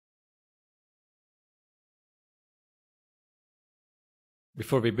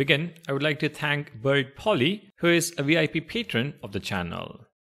Before we begin, I would like to thank Bird Polly, who is a VIP patron of the channel.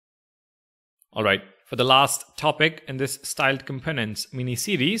 Alright, for the last topic in this Styled Components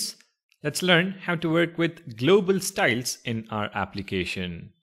mini-series, let's learn how to work with global styles in our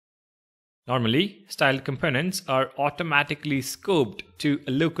application. Normally, styled components are automatically scoped to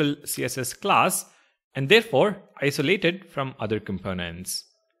a local CSS class and therefore isolated from other components.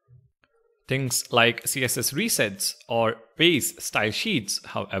 Things like CSS resets or base style sheets,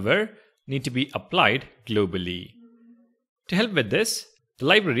 however, need to be applied globally. To help with this, the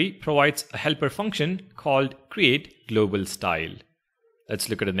library provides a helper function called createGlobalStyle. Let's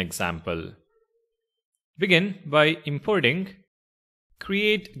look at an example. Begin by importing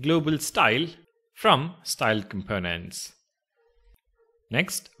createGlobalStyle from styled components.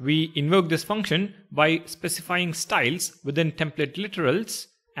 Next, we invoke this function by specifying styles within template literals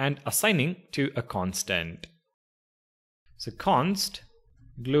and assigning to a constant. So const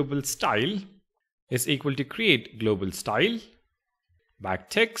globalStyle is equal to createGlobalStyle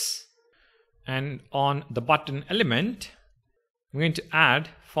backticks, and on the button element, I'm going to add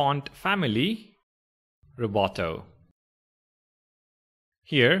font family Roboto.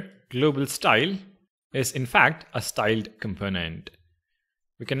 Here, global style is in fact a styled component.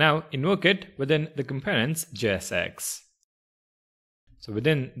 We can now invoke it within the component's JSX. So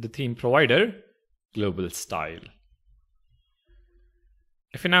within the theme provider, global style.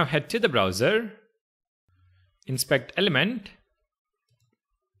 If we now head to the browser, inspect element,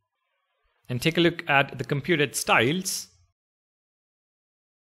 and take a look at the computed styles,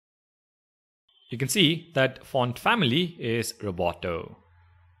 you can see that font family is Roboto.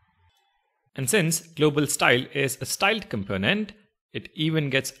 And since global style is a styled component, it even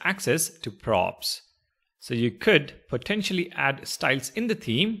gets access to props. So you could potentially add styles in the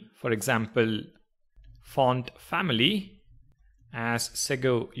theme, for example, font family as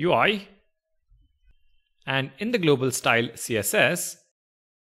Sego UI, and in the global style CSS,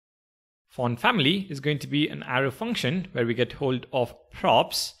 font family is going to be an arrow function where we get hold of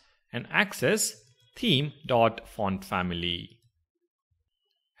props and access theme.fontFamily.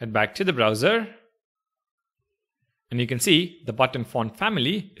 Head back to the browser, and you can see the button font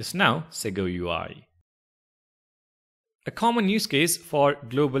family is now Sego UI. A common use case for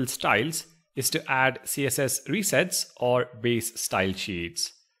global styles is to add CSS resets or base style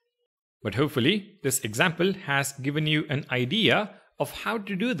sheets. But hopefully, this example has given you an idea of how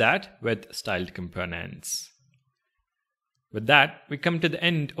to do that with styled components. With that, we come to the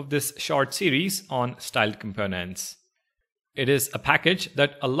end of this short series on styled components. It is a package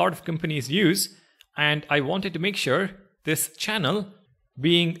that a lot of companies use, and I wanted to make sure this channel,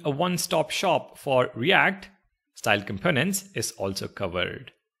 being a one-stop shop for React, styled components is also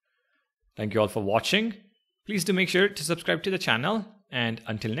covered. Thank you all for watching. Please do make sure to subscribe to the channel, and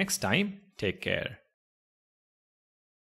until next time, take care.